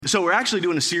So we're actually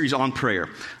doing a series on prayer,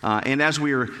 and as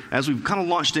we've kind of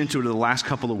launched into it the last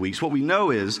couple of weeks, what we know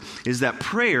is that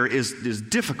prayer is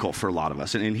difficult for a lot of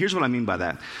us, and here's what I mean by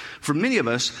that. For many of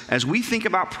us, as we think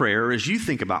about prayer, or as you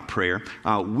think about prayer,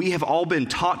 we have all been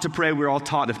taught to pray. We're all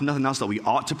taught, if nothing else, that we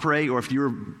ought to pray, or if you were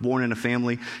born in a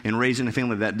family and raised in a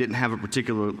family that didn't have a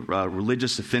particular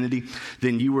religious affinity,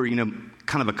 then you were,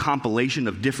 kind of a compilation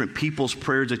of different people's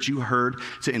prayers that you heard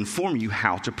to inform you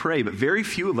how to pray. But very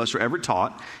few of us were ever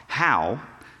taught how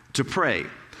to pray.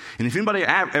 And if anybody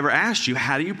ever asked you,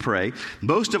 how do you pray?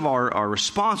 Most of our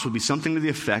response would be something to the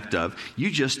effect of, you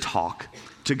just talk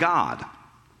to God.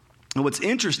 And what's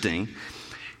interesting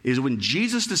is when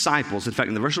Jesus' disciples, in fact,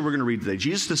 in the verse that we're going to read today,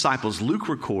 Jesus' disciples, Luke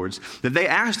records that they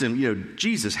asked him,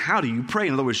 Jesus, how do you pray?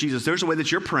 In other words, Jesus, there's a way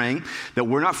that you're praying that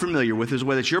we're not familiar with. There's a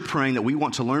way that you're praying that we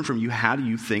want to learn from you. How do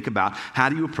you think about, how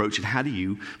do you approach it? How do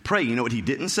you pray? You know what he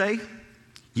didn't say?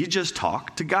 You just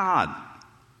talk to God.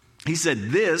 He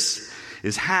said, this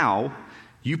is how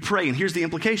you pray. And here's the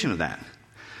implication of that.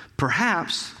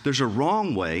 Perhaps there's a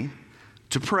wrong way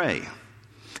to pray.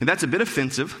 And that's a bit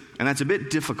offensive, and that's a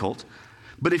bit difficult.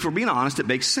 But if we're being honest, it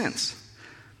makes sense.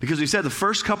 Because we said the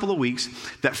first couple of weeks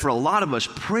that for a lot of us,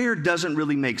 prayer doesn't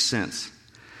really make sense.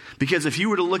 Because if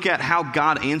you were to look at how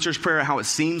God answers prayer, how it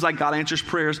seems like God answers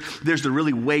prayers, there's the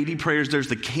really weighty prayers, there's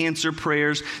the cancer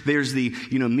prayers, there's the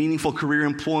meaningful career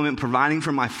employment, providing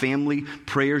for my family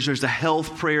prayers, there's the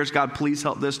health prayers, God please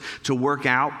help this to work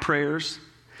out prayers.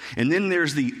 And then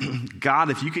there's the, God,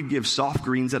 if you could give soft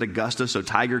greens at Augusta so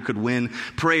Tiger could win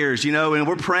prayers, and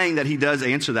we're praying that he does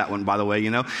answer that one, by the way,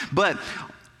 But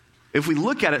if we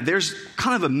look at it, there's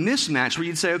kind of a mismatch where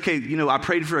you'd say, okay, I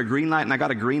prayed for a green light and I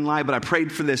got a green light, but I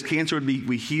prayed for this cancer would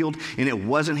be healed and it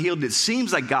wasn't healed. It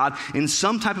seems like God, in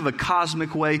some type of a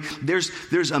cosmic way, there's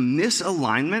a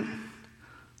misalignment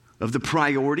of the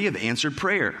priority of answered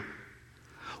prayer.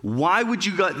 Why would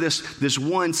you let this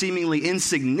one seemingly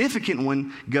insignificant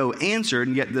one go answered,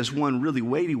 and yet this one really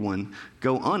weighty one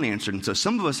go unanswered? And so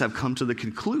some of us have come to the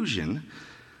conclusion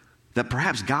that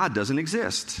perhaps God doesn't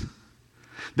exist.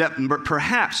 That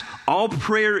perhaps all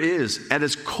prayer is, at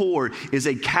its core, is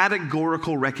a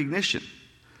categorical recognition.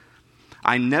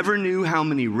 I never knew how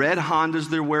many red Hondas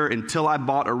there were until I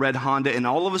bought a red Honda. And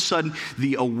all of a sudden,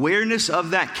 the awareness of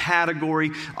that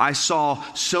category, I saw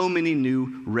so many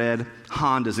new red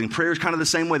Hondas. And prayer is kind of the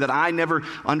same way that I never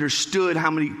understood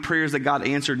how many prayers that God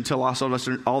answered until all of a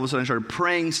sudden I started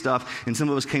praying stuff. And some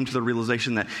of us came to the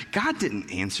realization that God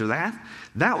didn't answer that.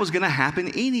 That was going to happen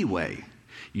anyway.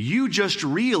 You just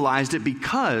realized it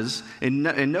because, and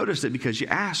noticed it because you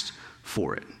asked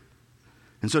for it.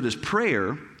 And so does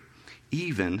prayer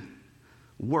even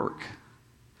work?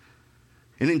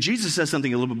 And then Jesus says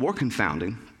something a little bit more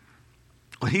confounding.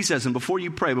 He says, and before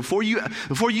you pray, before you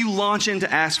launch in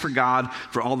to ask for God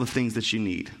for all the things that you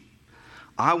need,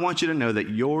 I want you to know that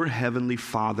your heavenly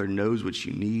Father knows what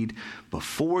you need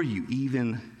before you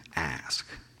even ask.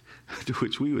 To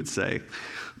which we would say,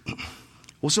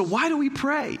 well, so why do we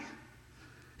pray?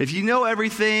 If you know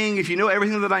everything,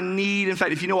 that I need, in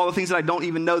fact, if you know all the things that I don't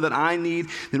even know that I need,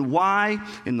 then why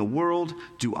in the world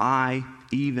do I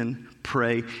even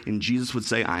pray? And Jesus would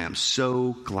say, I am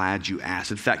so glad you asked.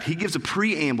 In fact, he gives a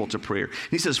preamble to prayer.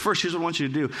 He says, first, here's what I want you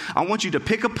to do. I want you to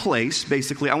pick a place,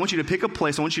 basically. I want you to pick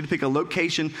a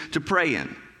location to pray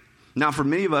in. Now, for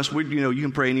many of us, you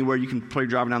can pray anywhere. You can pray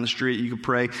driving down the street. You can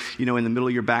pray, in the middle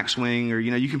of your backswing, or,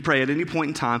 you can pray at any point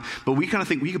in time. But we kind of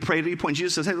think we can pray at any point.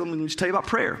 Jesus says, hey, let me just tell you about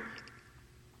prayer.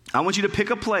 I want you to pick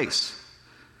a place.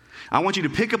 I want you to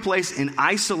pick a place in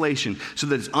isolation so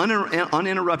that it's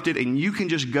uninterrupted and you can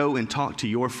just go and talk to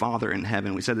your Father in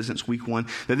heaven. We said this since week 1,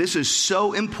 that this is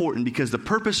so important because the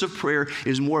purpose of prayer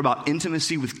is more about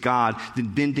intimacy with God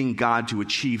than bending God to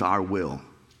achieve our will.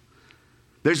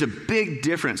 There's a big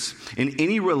difference in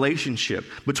any relationship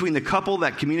between the couple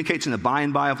that communicates in the by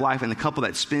and by of life and the couple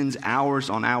that spends hours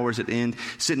on hours at end,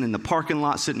 sitting in the parking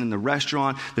lot, sitting in the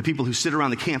restaurant, the people who sit around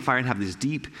the campfire and have this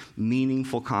deep,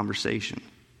 meaningful conversation.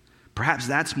 Perhaps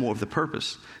that's more of the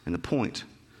purpose and the point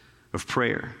of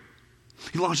prayer.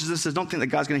 He launches this and says, don't think that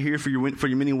God's going to hear for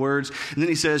your many words. And then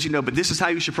he says, but this is how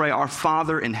you should pray. Our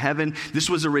Father in heaven. This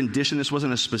was a rendition. This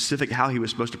wasn't a specific how he was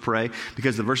supposed to pray,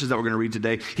 because the verses that we're going to read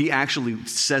today, he actually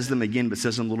says them again, but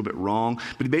says them a little bit wrong.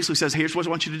 But he basically says, here's what I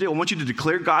want you to do. I want you to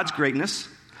declare God's greatness.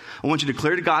 I want you to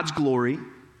declare God's glory.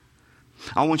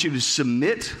 I want you to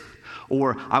submit,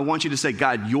 or I want you to say,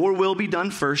 God, your will be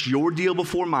done first, your deal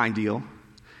before my deal.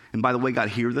 And by the way, God,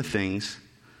 here are the things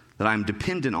that I'm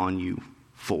dependent on you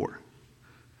for.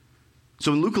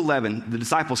 So in Luke 11, the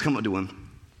disciples come up to him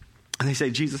And they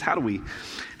say, Jesus, how do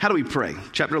we pray?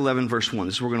 Chapter 11, verse 1.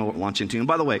 This is what we're going to launch into. And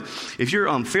by the way, if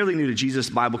you're fairly new to Jesus,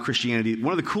 Bible, Christianity,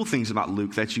 one of the cool things about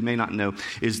Luke that you may not know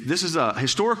is this is a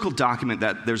historical document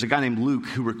that there's a guy named Luke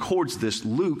who records this.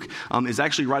 Luke is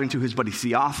actually writing to his buddy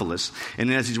Theophilus.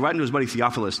 And as he's writing to his buddy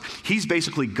Theophilus, he's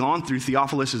basically gone through.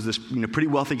 Theophilus is this pretty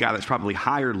wealthy guy that's probably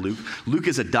hired Luke. Luke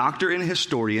is a doctor and a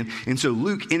historian. And so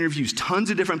Luke interviews tons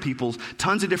of different people,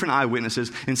 tons of different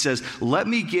eyewitnesses, and says, let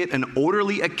me get an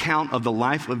orderly account of the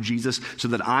life of Jesus so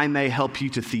that I may help you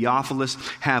to Theophilus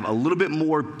have a little bit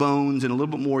more bones and a little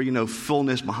bit more,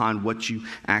 fullness behind what you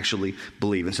actually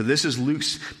believe. And so this is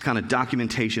Luke's kind of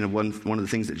documentation of one of the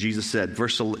things that Jesus said.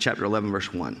 Chapter 11,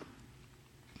 verse 1.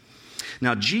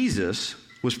 Now Jesus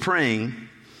was praying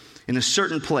in a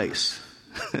certain place.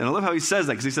 And I love how he says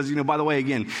that, because he says, by the way,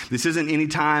 again, this isn't any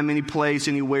time, any place,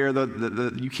 anywhere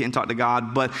that you can't talk to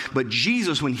God. But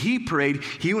Jesus, when he prayed,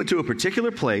 he went to a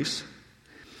particular place.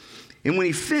 And when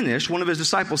he finished, one of his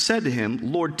disciples said to him,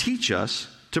 Lord, teach us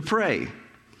to pray.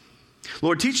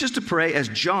 Lord, teach us to pray as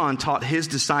John taught his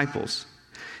disciples.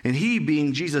 And he,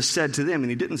 being Jesus, said to them,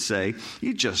 and he didn't say,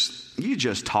 you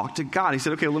just talk to God. He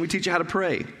said, okay, let me teach you how to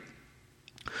pray.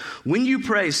 When you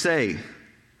pray, say,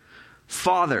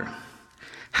 Father,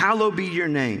 hallowed be your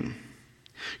name.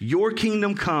 Your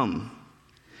kingdom come.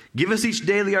 Give us each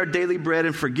daily our daily bread,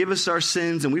 and forgive us our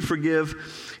sins, and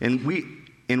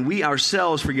we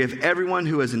ourselves forgive everyone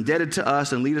who is indebted to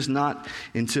us, and lead us not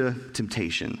into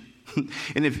temptation.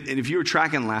 And if you were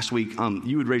tracking last week,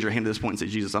 you would raise your hand at this point and say,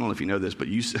 Jesus, I don't know if you know this, but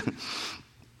you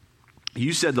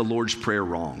said the Lord's Prayer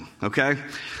wrong, okay?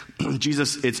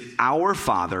 Jesus, it's our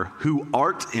Father who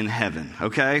art in heaven,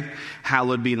 okay?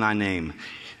 Hallowed be thy name.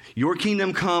 Your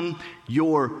kingdom come,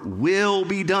 your will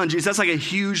be done. Jesus, that's like a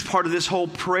huge part of this whole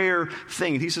prayer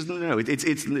thing. And he says, no, this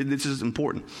is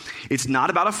important. It's not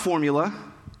about a formula,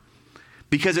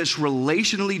 because it's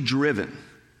relationally driven,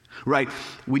 right?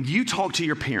 When you talk to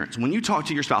your parents, when you talk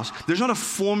to your spouse, there's not a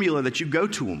formula that you go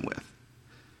to them with.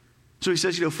 So he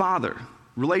says, Father,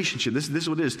 relationship, this is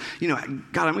what it is.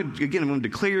 God, I'm going to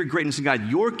declare your greatness in God,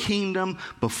 your kingdom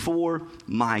before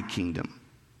my kingdom.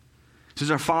 It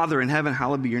says, our Father in heaven,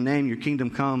 hallowed be your name, your kingdom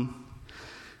come.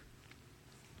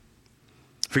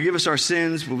 Forgive us our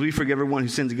sins, will we forgive everyone who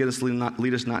sins against us,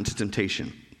 lead us not into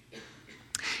temptation.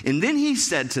 And then he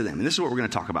said to them, and this is what we're going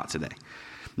to talk about today.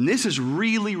 And this is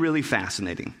really, really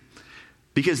fascinating,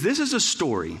 because this is a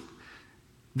story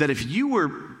that if you were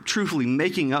truthfully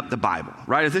making up the Bible,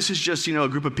 right? If this is just, a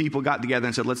group of people got together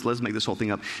and said, let's make this whole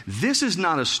thing up. This is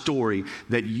not a story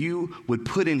that you would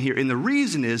put in here. And the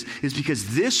reason is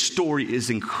because this story is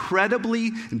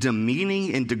incredibly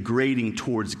demeaning and degrading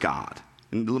towards God.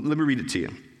 And let me read it to you.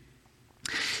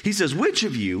 He says, which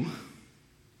of you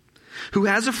who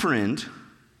has a friend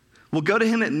will go to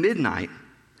him at midnight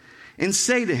and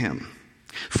say to him,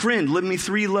 friend, lend me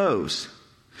 3 loaves.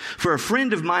 For a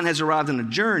friend of mine has arrived on a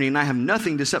journey, and I have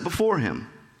nothing to set before him.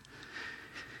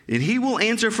 And he will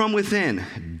answer from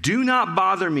within, do not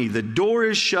bother me. The door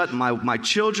is shut. My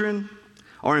children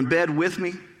are in bed with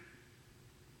me.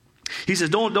 He says,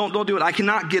 don't do it. I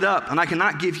cannot get up, and I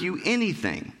cannot give you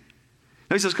anything.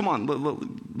 Now he says, come on,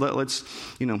 let's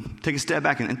take a step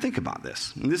back and think about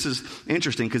this. And this is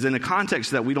interesting, because in a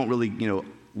context that we don't really,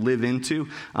 live into,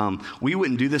 we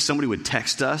wouldn't do this. Somebody would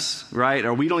text us, right?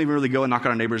 Or we don't even really go and knock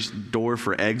on our neighbor's door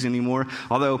for eggs anymore.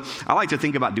 Although I like to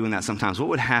think about doing that sometimes. What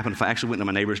would happen if I actually went to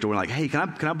my neighbor's door and like, hey,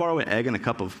 can I borrow an egg and a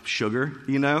cup of sugar?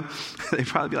 They'd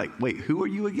probably be like, wait, who are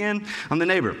you again? I'm the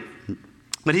neighbor.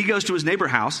 But he goes to his neighbor's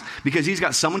house because he's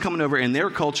got someone coming over. In their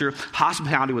culture,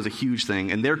 hospitality was a huge thing.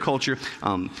 In their culture,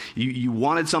 you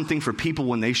wanted something for people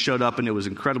when they showed up, and it was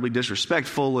incredibly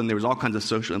disrespectful, and there was all kinds of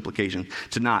social implications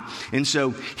to not. And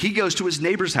so he goes to his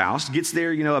neighbor's house, gets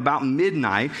there, about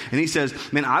midnight, and he says,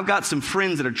 man, I've got some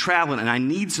friends that are traveling, and I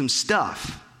need some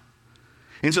stuff.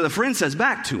 And so the friend says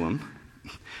back to him,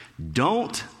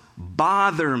 don't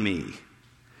bother me.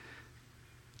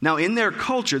 Now, in their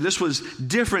culture, this was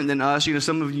different than us.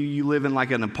 Some of you live in like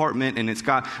an apartment, and it's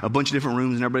got a bunch of different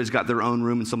rooms, and everybody's got their own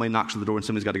room, and somebody knocks on the door, and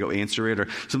somebody's got to go answer it. Or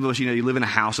some of us, you live in a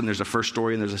house, and there's a first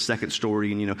story, and there's a second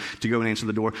story, and, to go and answer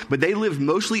the door. But they lived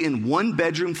mostly in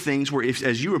one-bedroom things where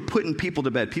as you were putting people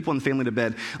to bed, people in the family to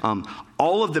bed,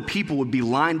 all of the people would be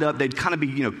lined up. They'd kind of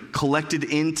be, collected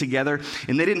in together,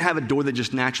 and they didn't have a door that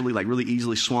just naturally, like really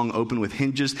easily swung open with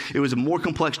hinges. It was a more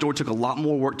complex door. It took a lot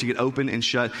more work to get open and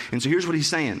shut. And so here's what he's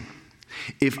saying.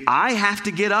 If I have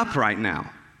to get up right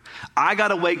now, I got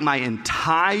to wake my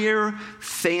entire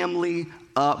family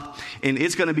up, and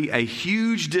it's going to be a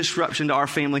huge disruption to our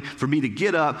family for me to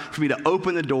get up, for me to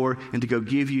open the door, and to go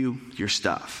give you your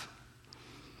stuff.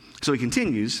 So he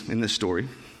continues in this story.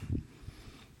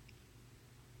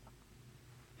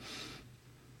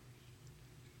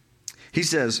 He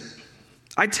says,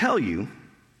 I tell you,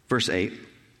 verse 8,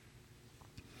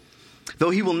 though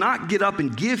he will not get up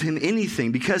and give him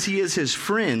anything because he is his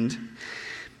friend,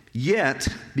 yet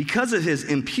because of his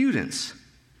impudence,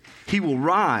 he will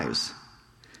rise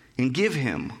and give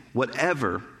him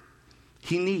whatever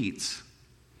he needs.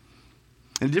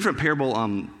 In a different parable,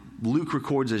 Luke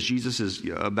records as Jesus is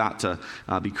about to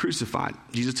be crucified.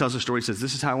 Jesus tells a story. He says,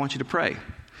 this is how I want you to pray.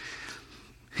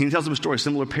 He tells him a story, a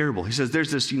similar parable. He says, there's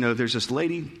this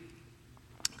lady,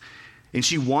 and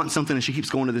she wants something, and she keeps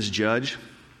going to this judge.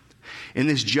 And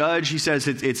this judge, he says,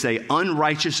 it's a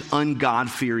unrighteous,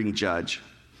 ungod-fearing judge.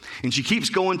 And she keeps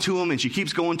going to him, and she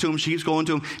keeps going to him, she keeps going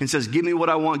to him, and says, give me what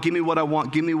I want, give me what I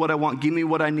want, give me what I want, give me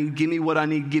what I need, give me what I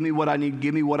need, give me what I need,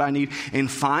 give me what I need. And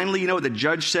finally, you know what the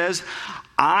judge says?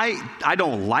 I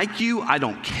don't like you, I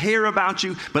don't care about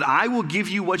you, but I will give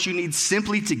you what you need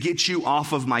simply to get you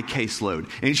off of my caseload.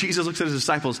 And Jesus looks at his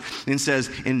disciples and says,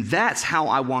 and that's how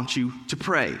I want you to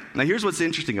pray. Now here's what's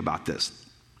interesting about this.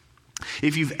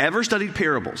 If you've ever studied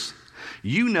parables,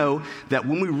 you know that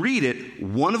when we read it,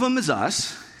 one of them is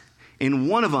us, and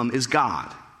one of them is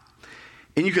God.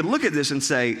 And you could look at this and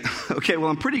say, okay,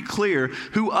 well, I'm pretty clear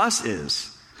who us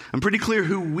is. I'm pretty clear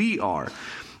who we are.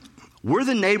 We're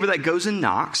the neighbor that goes and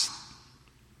knocks,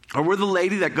 or we're the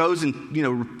lady that goes and,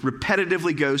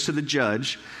 repetitively goes to the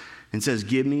judge and says,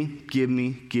 give me, give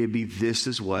me, give me, this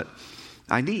is what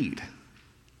I need.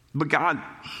 But God,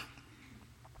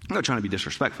 I'm not trying to be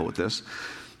disrespectful with this,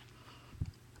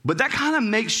 but that kind of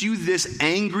makes you this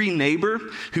angry neighbor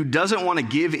who doesn't want to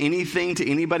give anything to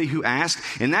anybody who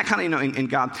asks. And that kind of, and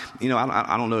God,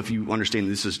 I don't know if you understand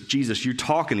this is Jesus. You're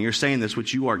talking and you're saying this,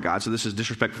 which you are God. So this is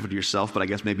disrespectful to yourself. But I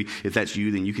guess maybe if that's you,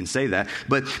 then you can say that.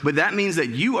 But that means that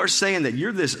you are saying that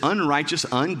you're this unrighteous,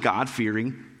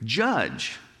 ungod-fearing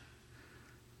judge.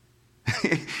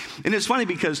 And it's funny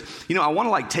because, I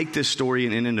want to take this story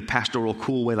and in a pastoral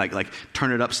cool way, like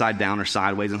turn it upside down or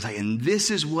sideways and say, and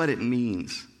this is what it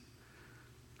means.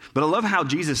 But I love how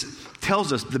Jesus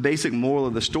tells us the basic moral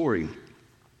of the story.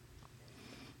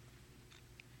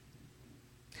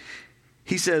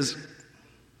 He says,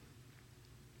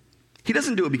 he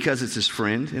doesn't do it because it's his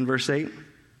friend in verse 8.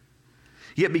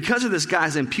 Yet because of this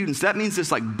guy's impudence, that means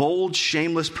this bold,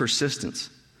 shameless persistence.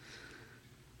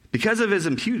 Because of his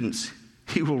impudence,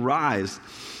 he will rise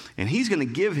and he's going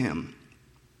to give him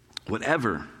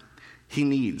whatever he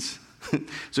needs.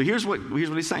 So here's what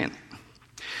he's saying.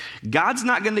 God's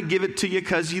not going to give it to you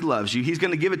because he loves you. He's going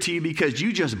to give it to you because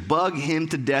you just bug him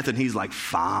to death and he's like,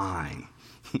 fine.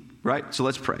 Right? So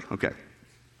let's pray. Okay.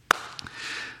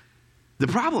 The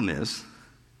problem is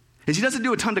he doesn't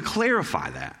do a ton to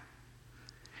clarify that.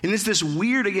 And it's this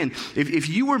weird, again, if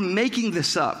you were making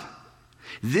this up,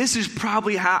 this is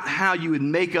probably how you would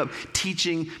make up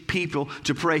teaching people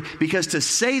to pray. Because to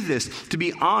say this, to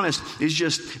be honest,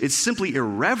 it's simply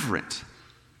irreverent.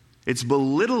 It's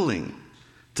belittling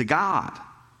to God.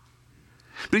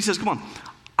 But he says, come on,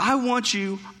 I want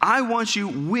you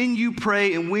when you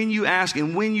pray and when you ask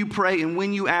and when you pray and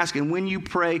when you ask and when you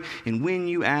pray and when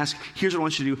you ask, here's what I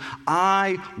want you to do.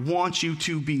 I want you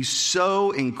to be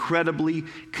so incredibly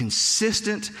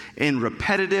consistent and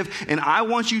repetitive, and I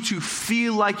want you to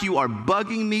feel like you are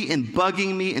bugging me and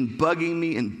bugging me and bugging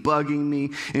me and bugging me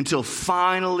until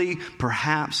finally,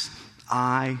 perhaps,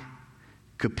 I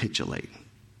capitulate.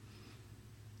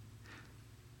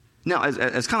 Now,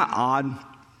 as kind of odd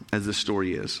as this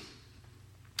story is,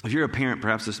 if you're a parent,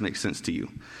 perhaps this makes sense to you.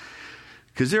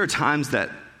 Because there are times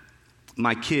that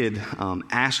my kid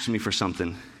asks me for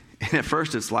something, and at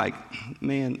first it's like,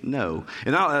 man, no.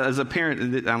 And as a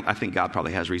parent, I think God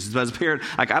probably has reasons, but as a parent,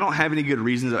 I don't have any good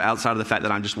reasons outside of the fact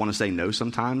that I just want to say no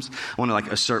sometimes. I want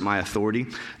to assert my authority.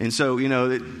 And so,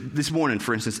 this morning,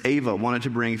 for instance, Ava wanted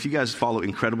to bring, if you guys follow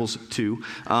Incredibles 2,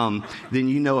 then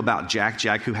you know about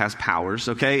Jack who has powers,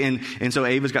 okay? And so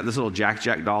Ava's got this little Jack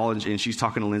doll, and she's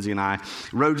talking to Lindsay and I.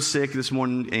 Rhoda's sick this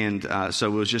morning, and so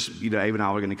it was just, Ava and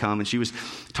I were going to come, and she was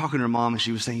talking to her mom, and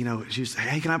she was saying,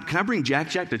 hey, can I bring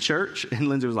Jack to church? And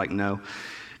Lindsay was like, no.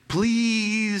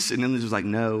 Please. And then Lindsay was like,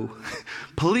 no.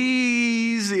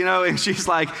 Please. And she's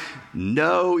like,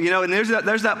 no. And there's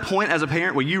that point as a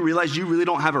parent where you realize you really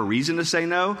don't have a reason to say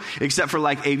no, except for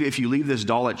if you leave this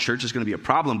doll at church, it's going to be a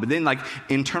problem. But then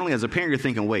internally as a parent, you're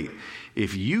thinking, wait,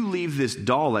 if you leave this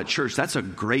doll at church, that's a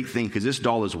great thing because this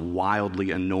doll is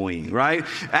wildly annoying, right?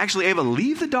 Actually, Ava,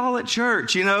 leave the doll at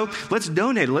church, Let's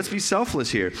donate it. Let's be selfless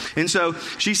here. And so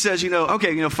she says,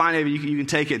 okay, fine, Ava, you can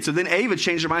take it. So then Ava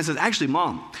changed her mind and says, actually,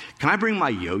 Mom, can I bring my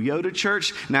yo-yo to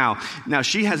church? Now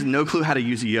she has no clue how to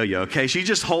use a yo-yo, okay? She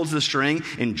just holds this the string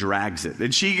and drags it.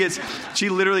 And she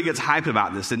literally gets hyped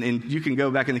about this. And you can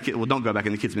go back in don't go back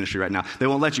in the kids ministry right now. They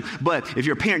won't let you. But if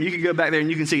you're a parent, you can go back there and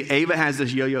you can see Ava has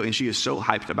this yo-yo and she is so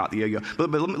hyped about the yo-yo.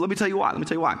 But let me tell you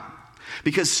why.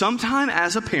 Because sometimes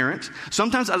as a parent,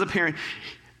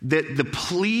 that the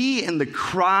plea and the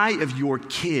cry of your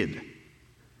kid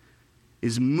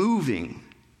is moving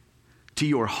to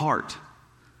your heart.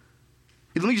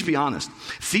 Let me just be honest.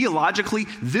 Theologically,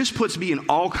 this puts me in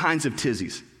all kinds of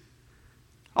tizzies.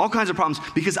 All kinds of problems.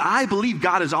 Because I believe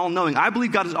God is all-knowing. I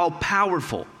believe God is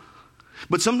all-powerful.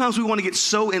 But sometimes we want to get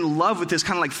so in love with this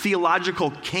kind of like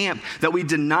theological camp that we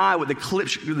deny what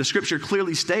the scripture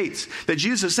clearly states. That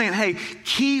Jesus is saying, hey,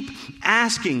 keep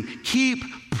asking, keep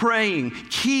praying,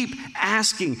 keep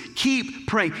asking, keep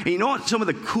praying. And you know what some of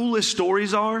the coolest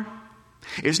stories are?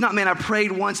 It's not, man, I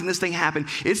prayed once and this thing happened.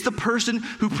 It's the person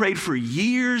who prayed for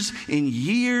years and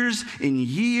years and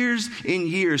years and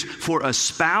years for a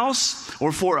spouse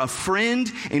or for a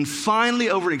friend. And finally,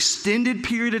 over an extended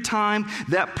period of time,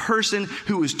 that person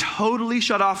who was totally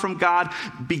shut off from God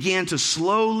began to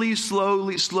slowly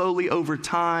over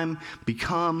time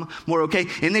become more okay.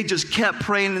 And they just kept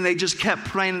praying and they just kept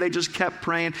praying and they just kept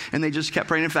praying and they just kept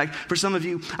praying. In fact, for some of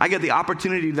you, I get the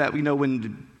opportunity that,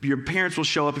 when your parents will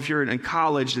show up if you're in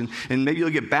college and maybe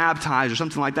you'll get baptized or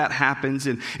something like that happens.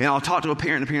 And I'll talk to a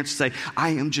parent and the parents will say, I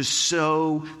am just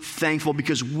so thankful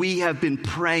because we have been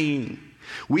praying.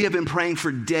 We have been praying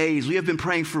for days. We have been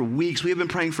praying for weeks. We have been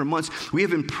praying for months. We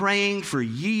have been praying for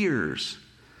years.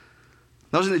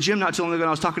 I was in the gym not too long ago and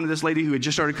I was talking to this lady who had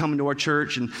just started coming to our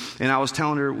church and I was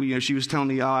telling her, she was telling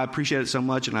me, I appreciate it so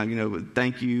much and I,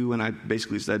 thank you. And I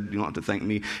basically said, you don't have to thank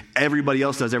me. Everybody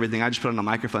else does everything. I just put on a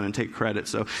microphone and take credit.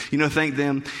 So, thank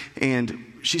them. And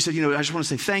she said, I just want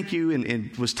to say thank you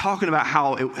and was talking about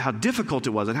how difficult it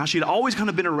was and how she'd always kind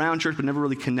of been around church but never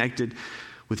really connected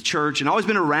with church and always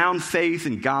been around faith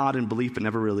and God and belief but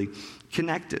never really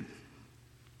connected.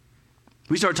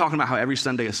 We started talking about how every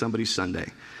Sunday is somebody's Sunday.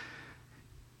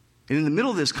 And in the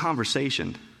middle of this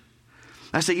conversation,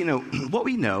 I say, what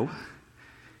we know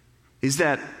is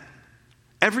that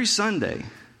every Sunday,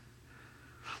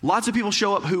 lots of people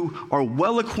show up who are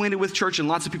well acquainted with church and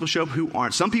lots of people show up who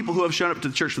aren't. Some people who have shown up to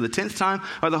the church for the 10th time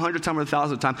or the 100th time or the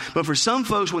 1,000th time. But for some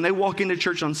folks, when they walk into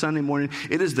church on Sunday morning,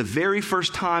 it is the very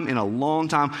first time in a long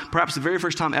time, perhaps the very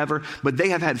first time ever. But they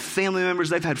have had family members,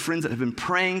 they've had friends that have been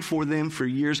praying for them for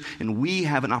years. And we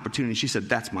have an opportunity. She said,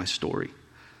 that's my story.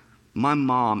 My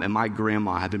mom and my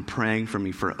grandma have been praying for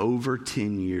me for over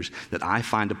 10 years that I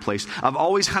find a place. I've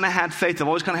always kind of had faith. I've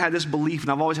always kind of had this belief and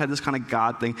I've always had this kind of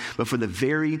God thing. But for the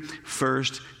very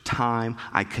first time,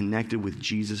 I connected with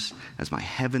Jesus as my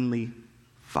heavenly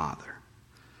Father.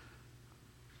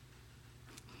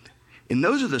 And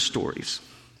those are the stories.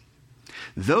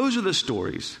 Those are the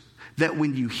stories that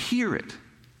when you hear it,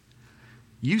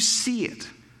 you see it.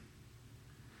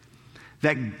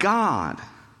 That God,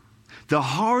 the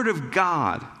heart of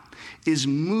God, is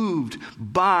moved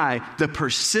by the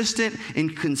persistent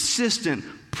and consistent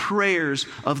prayers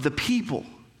of the people.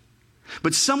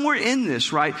 But somewhere in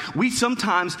this, right, we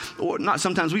oftentimes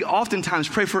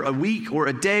pray for a week or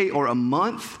a day or a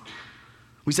month.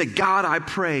 We say, God, I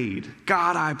prayed.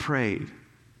 God, I prayed.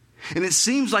 And it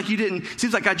seems like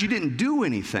God, you didn't do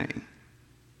anything.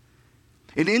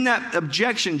 And in that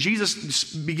objection,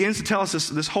 Jesus begins to tell us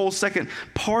this whole second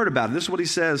part about it. This is what he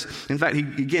says. In fact, he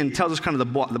again tells us kind of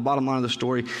the bottom line of the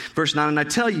story. Verse 9, and I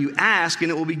tell you, ask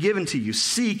and it will be given to you.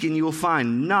 Seek and you will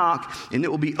find. Knock and it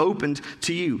will be opened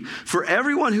to you. For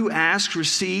everyone who asks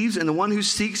receives, and the one who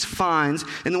seeks finds,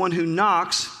 and the one who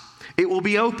knocks, it will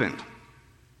be opened.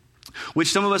 Which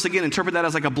some of us, again, interpret that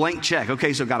as like a blank check.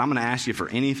 Okay, so God, I'm going to ask you for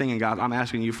anything. And God, I'm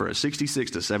asking you for a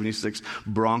 66 to 76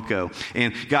 Bronco.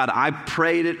 And God, I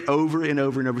prayed it over and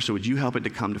over and over. So would you help it to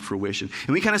come to fruition?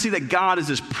 And we kind of see that God is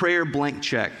this prayer blank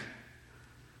check.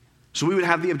 So we would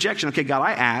have the objection. Okay, God,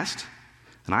 I asked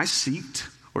and I seeked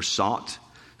or sought.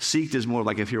 Seeked is more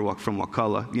like if you're from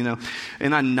Wakulla,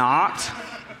 And I knocked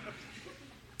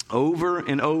over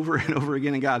and over and over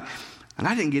again. And God, and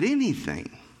I didn't get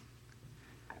anything.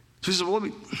 So he says, well,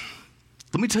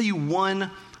 let me tell you one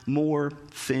more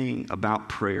thing about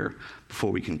prayer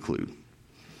before we conclude.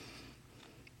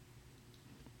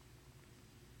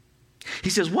 He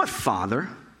says, what father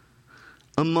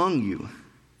among you,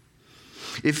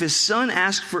 if his son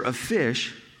asks for a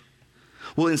fish,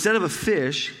 will instead of a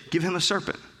fish, give him a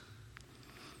serpent?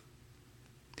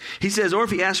 He says, or if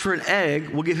he asks for an egg,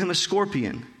 will give him a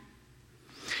scorpion.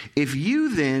 If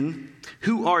you then,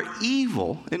 who are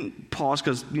evil, and pause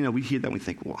because, we hear that and we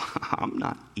think, well, I'm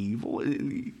not evil.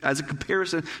 As a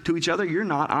comparison to each other, you're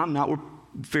not, I'm not, we're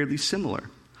fairly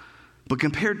similar. But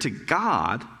compared to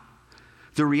God,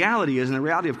 the reality is, and the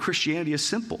reality of Christianity is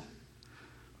simple.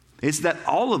 It's that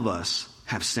all of us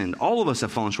have sinned. All of us have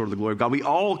fallen short of the glory of God. We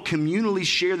all communally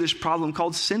share this problem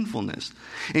called sinfulness.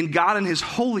 And God in his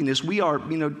holiness, we are,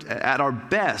 at our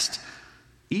best,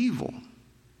 evil.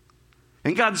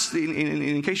 And God's,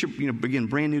 in case you're, again,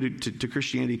 brand new to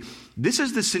Christianity, this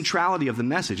is the centrality of the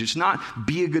message. It's not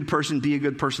be a good person, be a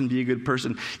good person, be a good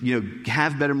person,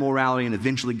 have better morality, and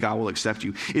eventually God will accept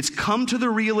you. It's come to the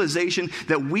realization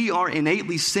that we are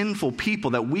innately sinful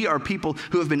people, that we are people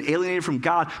who have been alienated from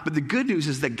God. But the good news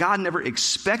is that God never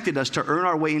expected us to earn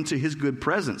our way into his good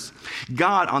presence.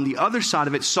 God, on the other side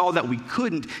of it, saw that we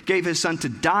couldn't, gave his son to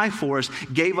die for us,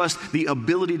 gave us the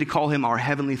ability to call him our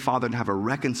heavenly Father and have a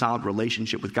reconciled relationship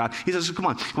with God. He says, come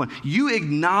on. You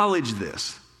acknowledge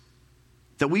this,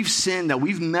 that we've sinned, that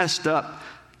we've messed up,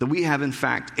 that we have in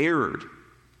fact erred.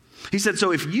 He said,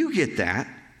 so if you get that,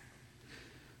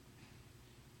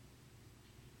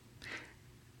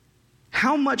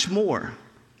 how much more,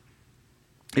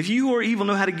 if you who are evil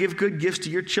know how to give good gifts to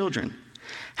your children,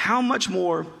 how much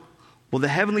more will the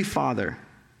Heavenly Father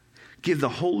give the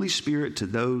Holy Spirit to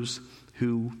those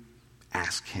who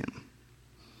ask him?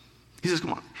 He says,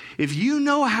 come on, if you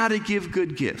know how to give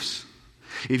good gifts,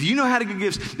 if you know how to give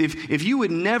gifts, if you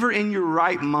would never in your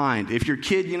right mind, if your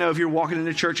kid, if you're walking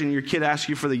into church and your kid asks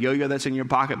you for the yo-yo that's in your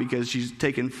pocket because she's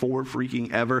taken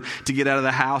forever to get out of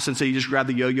the house, and so you just grab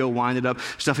the yo-yo, wind it up,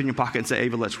 stuff in your pocket and say,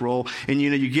 Ava, let's roll. And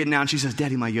you get out and she says,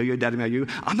 Daddy, my yo-yo, Daddy, my yo-yo.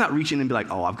 I'm not reaching and be like,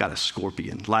 oh, I've got a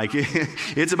scorpion. Like,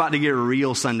 it's about to get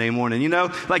real Sunday morning,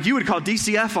 Like you would call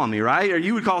DCF on me, right? Or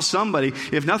you would call somebody,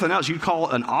 if nothing else, you'd call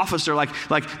an officer. Like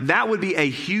that would be a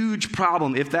huge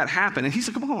problem if that happened. And he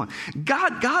said, come on,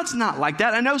 God's not like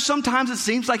that. I know sometimes it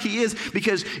seems like he is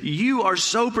because you are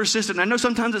so persistent. I know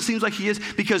sometimes it seems like he is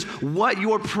because what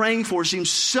you're praying for seems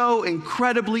so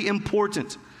incredibly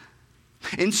important.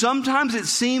 And sometimes it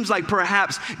seems like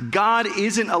perhaps God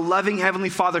isn't a loving Heavenly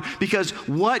Father because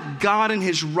what God in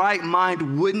his right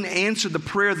mind wouldn't answer the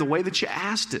prayer the way that you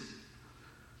asked it.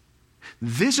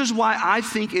 This is why I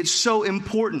think it's so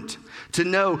important to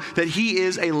know that he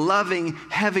is a loving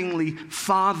Heavenly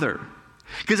Father.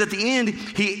 Because at the end,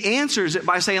 he answers it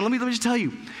by saying, let me just tell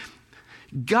you,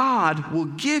 God will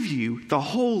give you the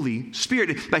Holy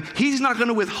Spirit. Like, he's not going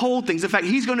to withhold things. In fact,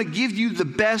 he's going to give you the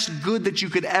best good that you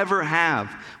could ever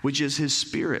have, which is his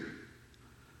Spirit.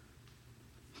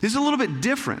 This is a little bit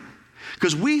different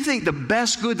because we think the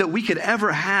best good that we could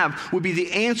ever have would be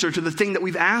the answer to the thing that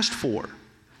we've asked for.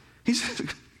 He says,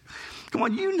 come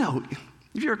on,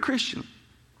 if you're a Christian,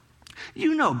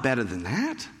 you know better than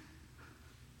that.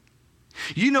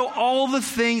 You know all the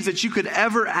things that you could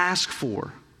ever ask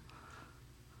for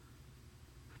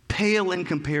pale in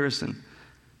comparison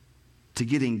to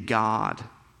getting God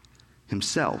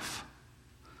himself.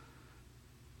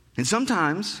 And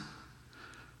sometimes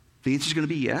the answer is going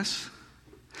to be yes.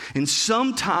 And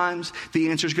sometimes the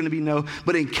answer is going to be no.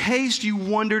 But in case you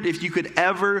wondered if you could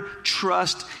ever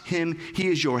trust him, he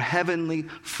is your heavenly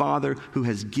Father who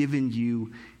has given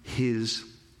you his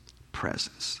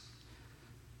presence.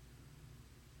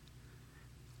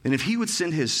 And if he would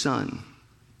send his son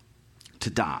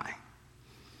to die,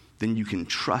 then you can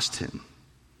trust him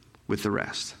with the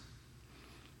rest.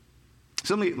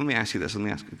 So let me ask you this. Let me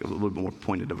ask a little bit more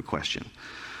pointed of a question.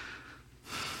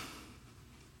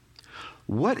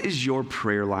 What is your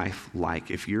prayer life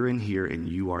like if you're in here and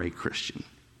you are a Christian?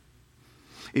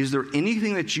 Is there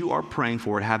anything that you are praying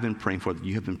for or have been praying for that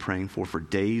you have been praying for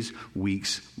days,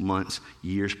 weeks, months,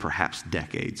 years, perhaps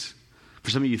decades? For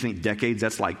some of you think decades,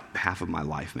 that's like half of my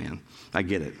life, man. I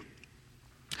get it.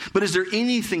 But is there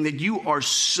anything that you are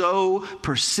so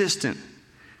persistent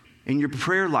in your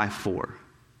prayer life for?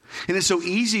 And it's so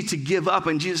easy to give up.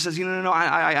 And Jesus says, no,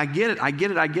 I get it.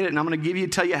 And I'm going to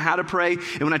tell you how to pray.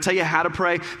 And when I tell you how to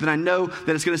pray, then I know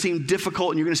that it's going to seem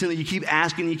difficult. And you're going to see that you keep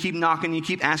asking, you keep knocking, you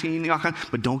keep asking, you knock on.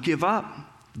 But don't give up.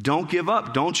 Don't give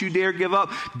up. Don't you dare give up.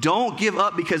 Don't give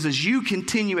up, because as you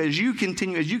continue,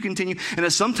 and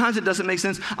as sometimes it doesn't make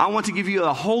sense, I want to give you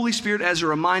the Holy Spirit as a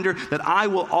reminder that I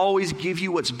will always give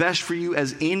you what's best for you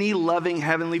as any loving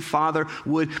Heavenly Father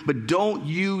would. But don't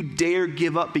you dare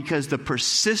give up, because the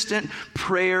persistent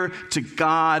prayer to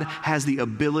God has the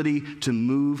ability to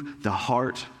move the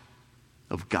heart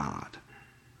of God.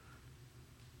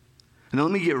 And now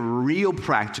let me get real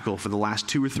practical for the last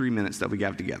 2 or 3 minutes that we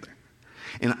got together.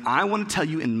 And I want to tell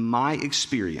you, in my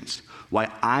experience, why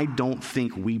I don't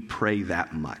think we pray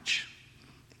that much.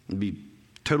 I'll be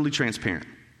totally transparent.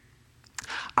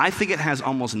 I think it has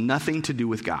almost nothing to do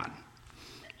with God,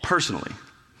 personally.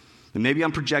 And maybe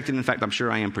I'm projecting. In fact, I'm sure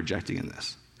I am projecting in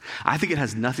this. I think it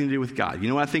has nothing to do with God. You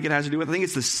know what I think it has to do with? I think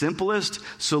it's the simplest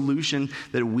solution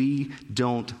that we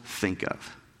don't think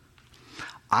of.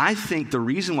 I think the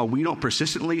reason why we don't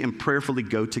persistently and prayerfully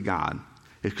go to God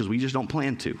is because we just don't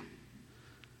plan to.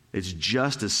 It's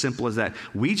just as simple as that.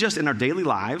 We just, in our daily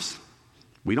lives,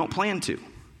 we don't plan to.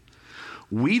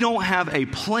 We don't have a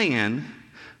plan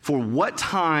for what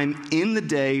time in the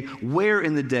day, where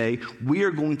in the day, we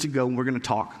are going to go and we're going to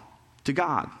talk to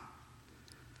God.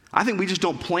 I think we just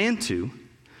don't plan to.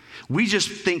 We just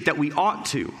think that we ought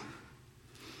to.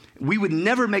 We would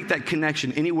never make that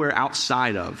connection anywhere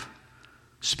outside of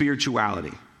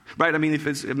spirituality. Right? I mean,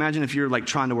 imagine if you're like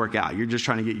trying to work out. You're just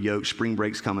trying to get yoked. Spring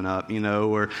break's coming up,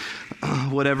 or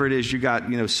whatever it is. You got,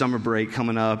 summer break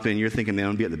coming up and you're thinking, man,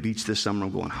 I'm going to be at the beach this summer.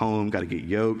 I'm going home. Got to get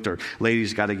yoked. Or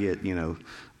ladies got to get,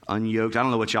 unyoked. I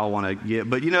don't know what y'all want to get,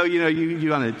 but you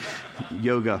want to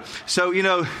yoga. So, you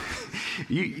want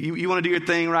to do your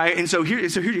thing, right? And so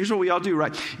here's what we all do,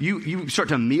 right? You start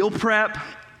to meal prep.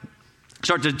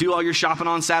 Start to do all your shopping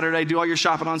on Saturday, do all your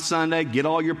shopping on Sunday, get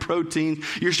all your proteins.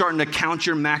 You're starting to count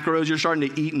your macros. You're starting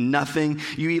to eat nothing.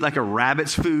 You eat like a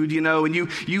rabbit's food, and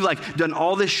you like done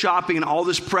all this shopping and all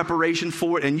this preparation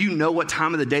for it, and you know what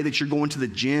time of the day that you're going to the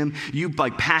gym. You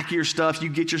like pack your stuff. You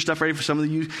get your stuff ready for some of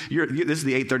you. This is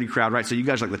the 8:30 crowd, right? So you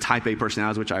guys are like the type A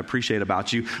personalities, which I appreciate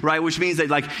about you, right? Which means that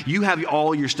like you have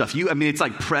all your stuff. It's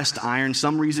like pressed iron.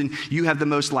 Some reason you have the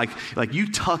most like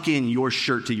you tuck in your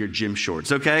shirt to your gym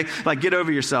shorts, okay? Like get over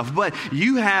yourself, but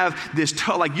you have this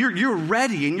you're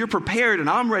ready and you're prepared, and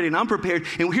I'm ready and I'm prepared.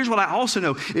 And here's what I also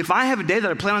know: if I have a day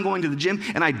that I plan on going to the gym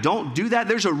and I don't do that,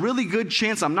 there's a really good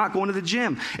chance I'm not going to the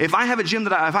gym. If I have a day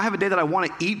that I want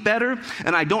to eat better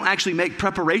and I don't actually make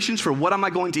preparations for what am I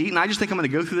going to eat, and I just think I'm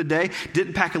going to go through the day,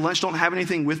 didn't pack a lunch, don't have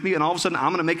anything with me, and all of a sudden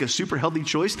I'm going to make a super healthy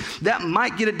choice, that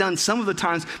might get it done some of the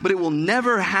times, but it will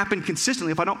never happen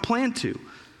consistently if I don't plan to.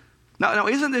 Now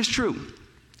isn't this true?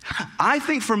 I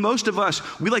think for most of us,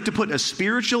 we like to put a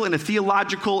spiritual and a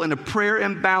theological and a prayer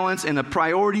imbalance and a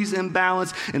priorities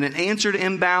imbalance and an answer to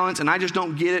imbalance, and I just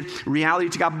don't get it, reality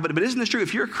to God. But isn't this true?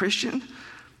 If you're a Christian,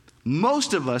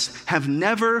 most of us have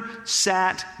never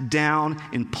sat down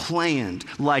and planned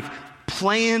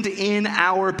in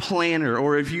our planner.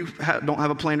 Or if you don't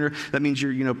have a planner, that means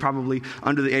you're probably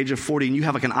under the age of 40 and you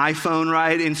have like an iPhone,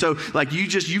 right? And so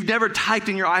you've never typed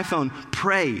in your iPhone,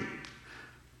 pray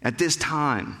at this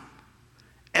time,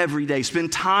 every day.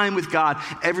 Spend time with God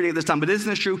every day at this time. But isn't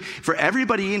this true for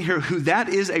everybody in here who that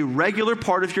is a regular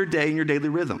part of your day and your daily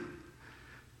rhythm?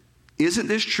 Isn't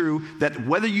this true that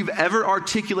whether you've ever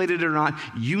articulated it or not,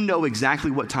 you know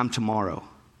exactly what time tomorrow,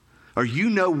 or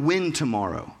you know when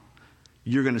tomorrow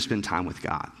you're going to spend time with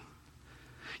God?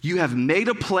 You have made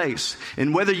a place,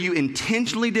 and whether you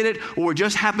intentionally did it or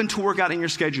just happened to work out in your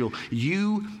schedule,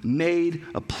 you made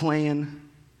a plan.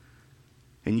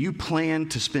 And you plan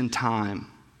to spend time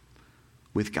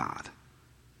with God.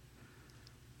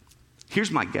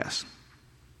 Here's my guess.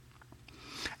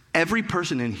 Every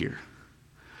person in here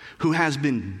who has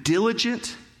been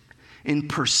diligent and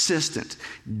persistent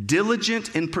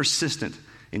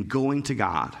in going to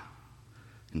God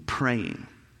and praying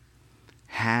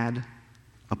had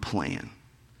a plan,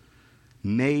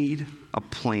 made a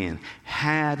plan,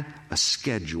 had a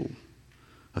schedule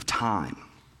of time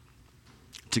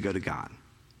to go to God.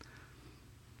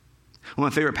 One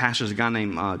of my favorite pastors is a guy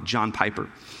named John Piper.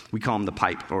 We call him the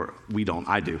Pipe, or we don't,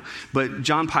 I do. But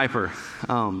John Piper,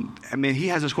 he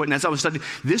has this quote, and as I was studying,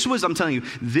 I'm telling you,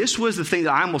 this was the thing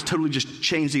that I almost totally just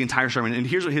changed the entire sermon. And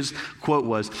here's what his quote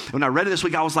was. When I read it this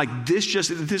week, I was like, this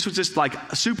was just like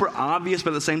super obvious,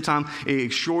 but at the same time, an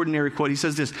extraordinary quote. He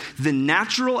says this: the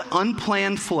natural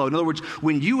unplanned flow. In other words,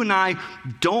 when you and I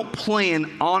don't plan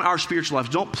on our spiritual lives,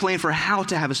 don't plan for how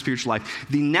to have a spiritual life,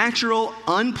 the natural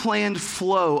unplanned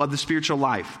flow of the spiritual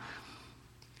life,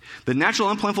 the natural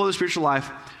unplanned flow of the spiritual life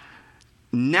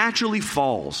naturally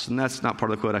falls, and that's not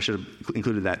part of the quote, I should have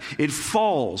included that. It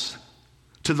falls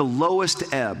to the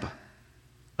lowest ebb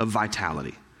of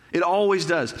vitality. It always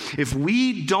does. If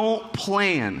we don't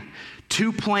plan,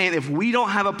 if we don't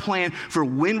have a plan for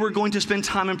when we're going to spend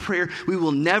time in prayer, we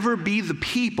will never be the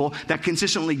people that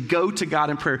consistently go to God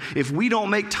in prayer. If we don't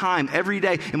make time every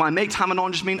day, and by make time, I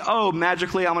don't just mean,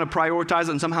 magically I'm going to prioritize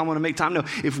it and somehow I'm going to make time. No,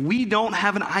 if we don't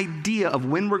have an idea of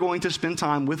when we're going to spend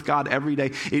time with God every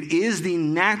day, it is the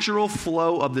natural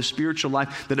flow of the spiritual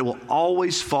life that it will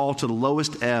always fall to the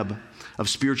lowest ebb of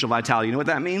spiritual vitality. You know what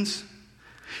that means?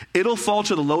 It'll fall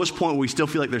to the lowest point where we still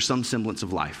feel like there's some semblance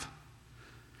of life.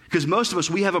 Because most of us,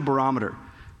 we have a barometer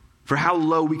for how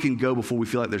low we can go before we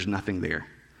feel like there's nothing there.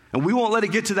 And we won't let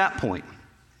it get to that point,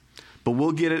 but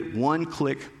we'll get it one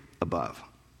click above.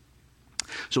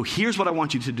 So here's what I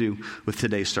want you to do with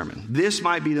today's sermon. This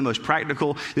might be the most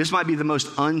practical, this might be the most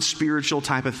unspiritual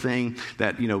type of thing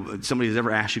that, somebody has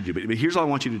ever asked you to do. But here's what I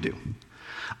want you to do.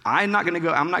 I'm not going to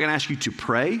ask you to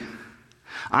pray.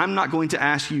 I'm not going to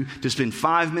ask you to spend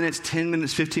 5 minutes, 10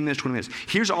 minutes, 15 minutes, 20 minutes.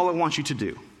 Here's all I want you to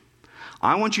do.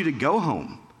 I want you to go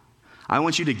home. I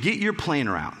want you to get your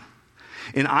planner out.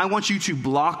 And I want you to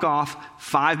block off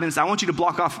 5 minutes. I want you to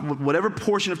block off whatever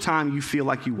portion of time you feel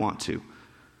like you want to.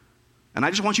 And I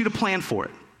just want you to plan for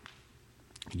it.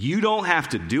 You don't have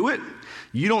to do it.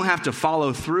 You don't have to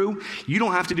follow through. You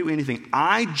don't have to do anything.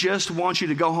 I just want you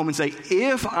to go home and say,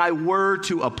 if I were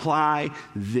to apply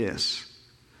this,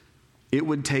 it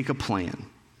would take a plan.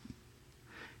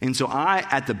 And so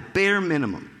at the bare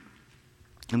minimum,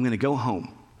 I'm going to go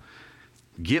home,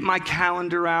 get my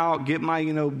calendar out, get my,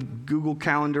 Google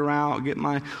Calendar out, get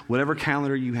my whatever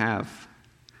calendar you have.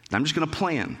 And I'm just going to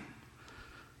plan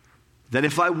that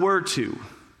if I were to,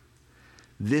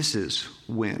 this is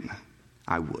when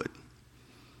I would.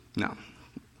 Now,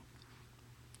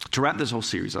 to wrap this whole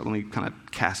series up, let me kind of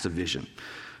cast a vision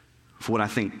for what I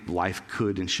think life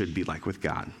could and should be like with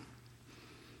God.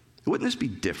 Wouldn't this be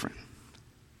different?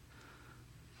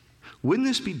 Wouldn't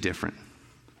this be different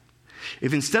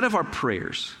if instead of our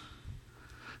prayers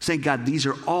saying, God, these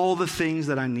are all the things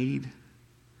that I need,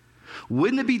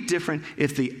 wouldn't it be different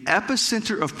if the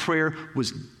epicenter of prayer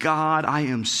was, God, I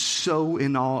am so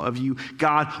in awe of you.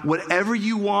 God, whatever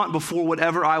you want before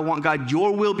whatever I want, God,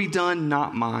 your will be done,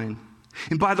 not mine.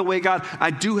 And by the way, God,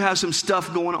 I do have some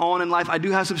stuff going on in life. I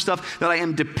do have some stuff that I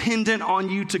am dependent on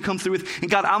you to come through with. And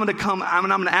God, I'm going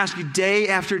to ask you day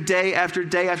after day after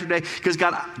day after day, because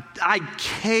God, I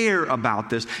care about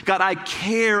this. God, I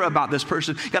care about this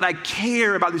person. God, I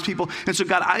care about these people. And so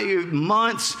God,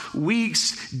 months,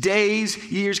 weeks,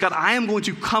 days, years, God, I am going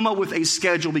to come up with a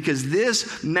schedule because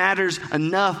this matters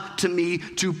enough to me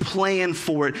to plan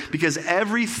for it, because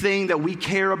everything that we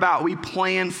care about, we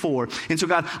plan for. And so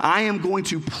God, I am going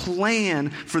to plan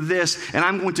for this, and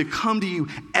I'm going to come to you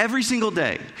every single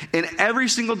day. And every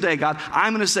single day, God,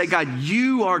 I'm going to say, God,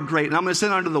 you are great. And I'm going to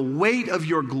sit under the weight of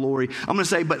your glory. I'm going to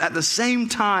say, but at the same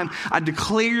time, I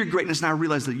declare your greatness, and I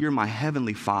realize that you're my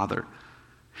heavenly Father.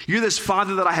 You're this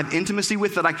Father that I have intimacy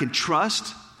with, that I can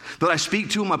trust, that I speak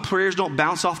to, and my prayers don't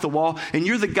bounce off the wall. And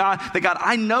you're the God that, God,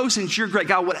 I know since you're great,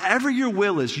 God, whatever your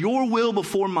will is, your will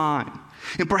before mine.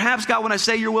 And perhaps, God, when I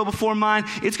say your will before mine,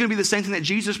 it's going to be the same thing that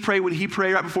Jesus prayed when he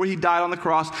prayed right before he died on the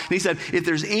cross. And he said, if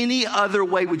there's any other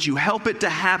way, would you help it to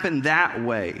happen that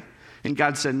way? And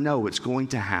God said, no, it's going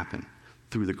to happen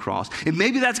through the cross. And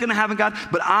maybe that's going to happen, God,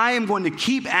 but I am going to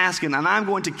keep asking, and I'm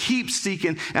going to keep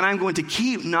seeking, and I'm going to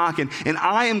keep knocking, and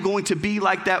I am going to be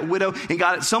like that widow. And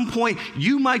God, at some point,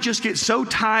 you might just get so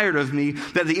tired of me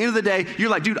that at the end of the day, you're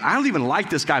like, dude, I don't even like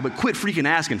this guy, but quit freaking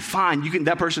asking. Fine, you can,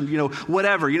 that person,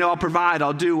 whatever, I'll provide,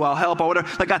 I'll do, I'll help, or whatever.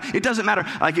 Like, God, it doesn't matter.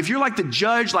 Like, if you're like the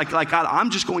judge, like God, I'm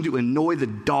just going to annoy the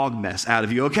dog mess out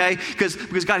of you, okay? Because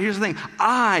God, here's the thing.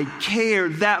 I care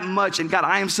that much, and God,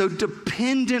 I am so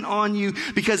dependent on you,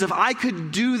 because if I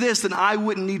could do this, then I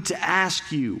wouldn't need to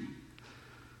ask you.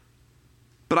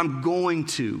 But I'm going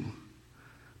to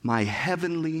my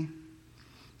heavenly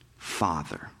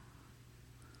Father.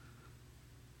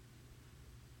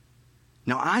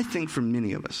 Now, I think for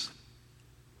many of us,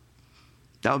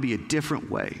 that would be a different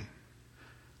way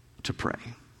to pray.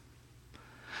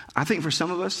 I think for some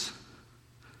of us,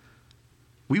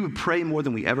 we would pray more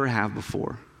than we ever have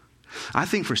before. I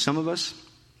think for some of us,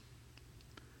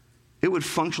 it would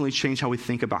functionally change how we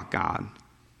think about God.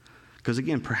 Because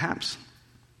again, perhaps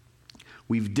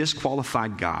we've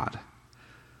disqualified God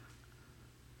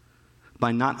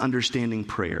by not understanding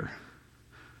prayer,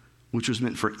 which was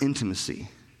meant for intimacy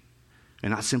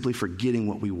and not simply for getting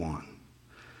what we want,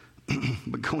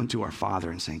 but going to our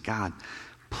Father and saying, God,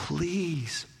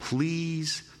 please,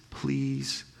 please,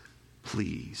 please,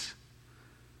 please.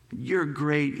 You're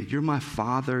great. You're my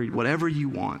Father. Whatever you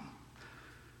want.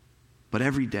 But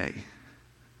every day,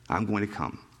 I'm going to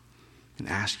come and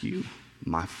ask you,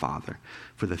 my Father,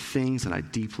 for the things that I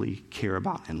deeply care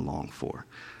about and long for.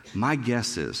 My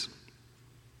guess is,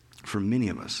 for many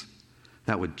of us,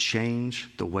 that would change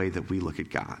the way that we look at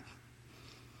God.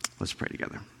 Let's pray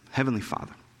together. Heavenly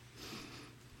Father,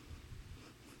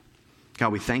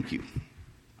 God, we thank you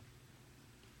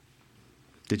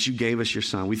that you gave us your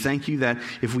Son. We thank you that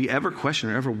if we ever question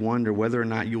or ever wonder whether or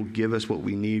not you'll give us what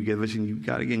we need, give us, and you,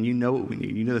 God, again, you know what we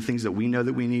need. You know the things that we know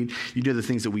that we need. You know the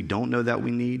things that we don't know that we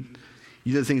need.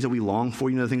 You know the things that we long for.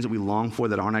 You know the things that we long for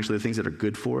that aren't actually the things that are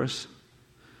good for us.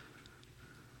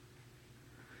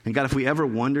 And God, if we ever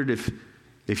wondered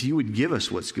if you would give us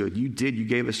what's good, you did. You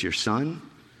gave us your Son.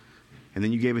 And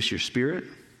then you gave us your Spirit.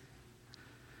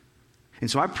 And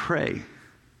so I pray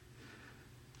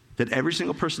that every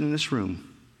single person in this room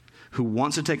who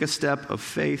wants to take a step of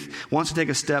faith, wants to take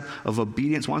a step of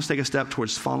obedience, wants to take a step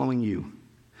towards following you,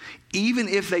 even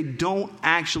if they don't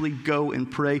actually go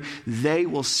and pray, they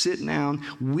will sit down,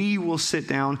 we will sit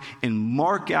down and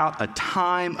mark out a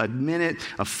time, a minute,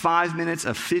 a 5 minutes,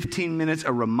 a 15 minutes,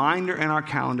 a reminder in our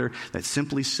calendar that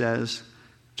simply says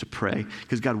to pray.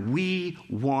 Because God, we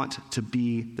want to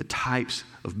be the types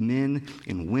of men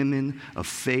and women of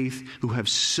faith who have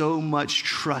so much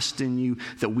trust in you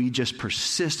that we just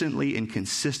persistently and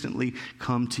consistently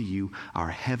come to you, our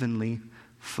Heavenly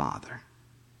Father.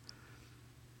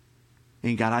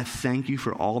 And God, I thank you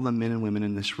for all the men and women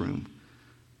in this room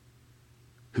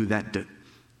who that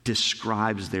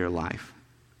describes their life.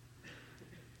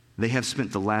 They have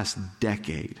spent the last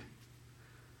decade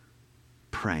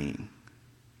praying,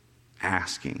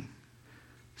 asking,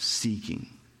 seeking,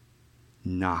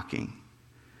 knocking.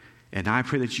 And I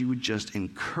pray that you would just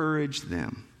encourage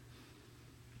them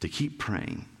to keep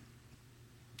praying,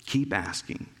 keep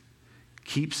asking,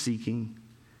 keep seeking,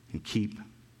 and keep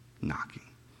knocking.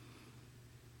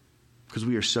 Because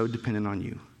we are so dependent on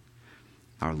you,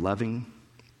 our loving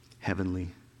Heavenly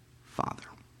Father.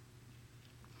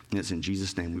 And it's in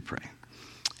Jesus' name we pray.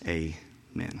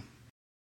 Amen.